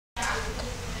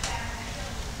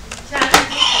Okay.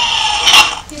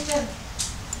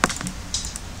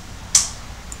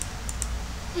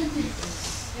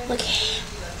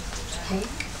 Okay.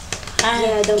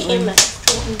 Yeah, don't worry.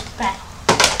 Back.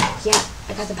 Yeah,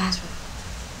 I got the password.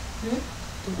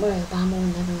 Don't worry, Obama will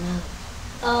never know.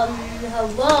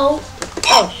 Hello.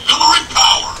 Oh.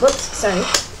 Whoops, sorry.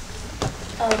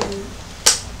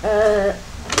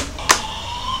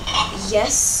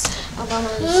 Yes,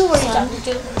 Obama's Who were you son. talking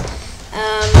to?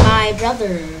 My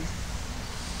brother.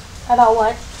 About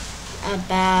what?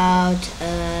 About,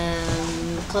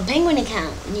 Club Penguin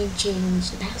account. Need to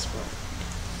change the password.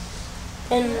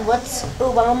 And what's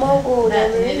Obama will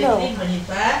never know?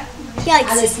 He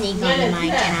likes to sneak onto my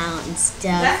account and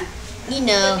stuff. You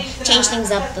know, change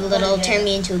things up a little, turn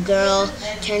me into a girl,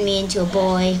 turn me into a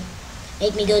boy,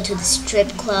 make me go to the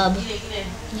strip club.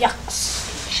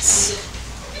 Yucks. Yes.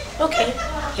 Okay.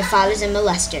 Your father's a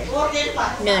molester.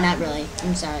 No, not really.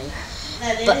 I'm sorry.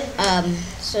 But,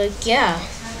 so yeah.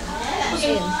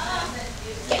 Okay.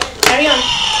 Carry on.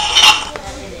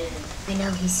 I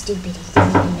know, he's stupid. He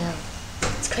doesn't even know.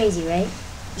 It's crazy, right?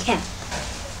 Yeah.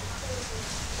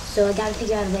 So I gotta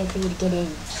figure out a way for you to get in.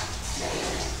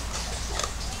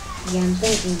 Yeah, I'm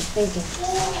thinking.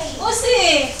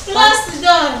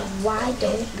 Why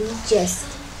don't we just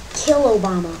kill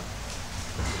Obama?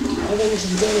 And then we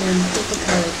can get in, get the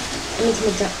code, and we can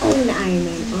make our own Iron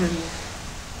Man army.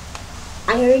 I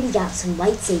already got some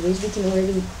lightsabers.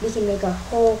 We can make our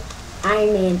whole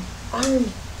Iron Man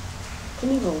army. Can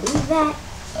you believe that?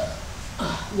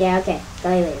 Yeah, okay.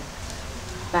 Call you later.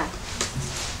 Bye.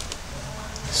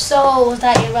 So, was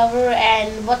that your brother,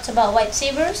 and what's about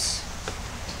lightsabers?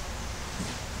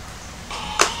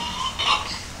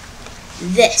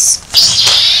 This.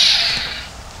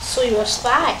 So you're a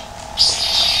spy?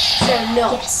 Sure,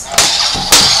 no. Yes.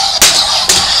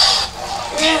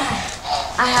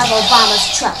 I have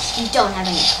Obama's trust. You don't have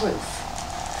any proof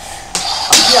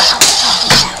of what I was talking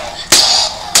about.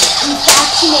 In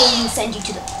fact, he may even send you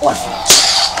to the orphanage.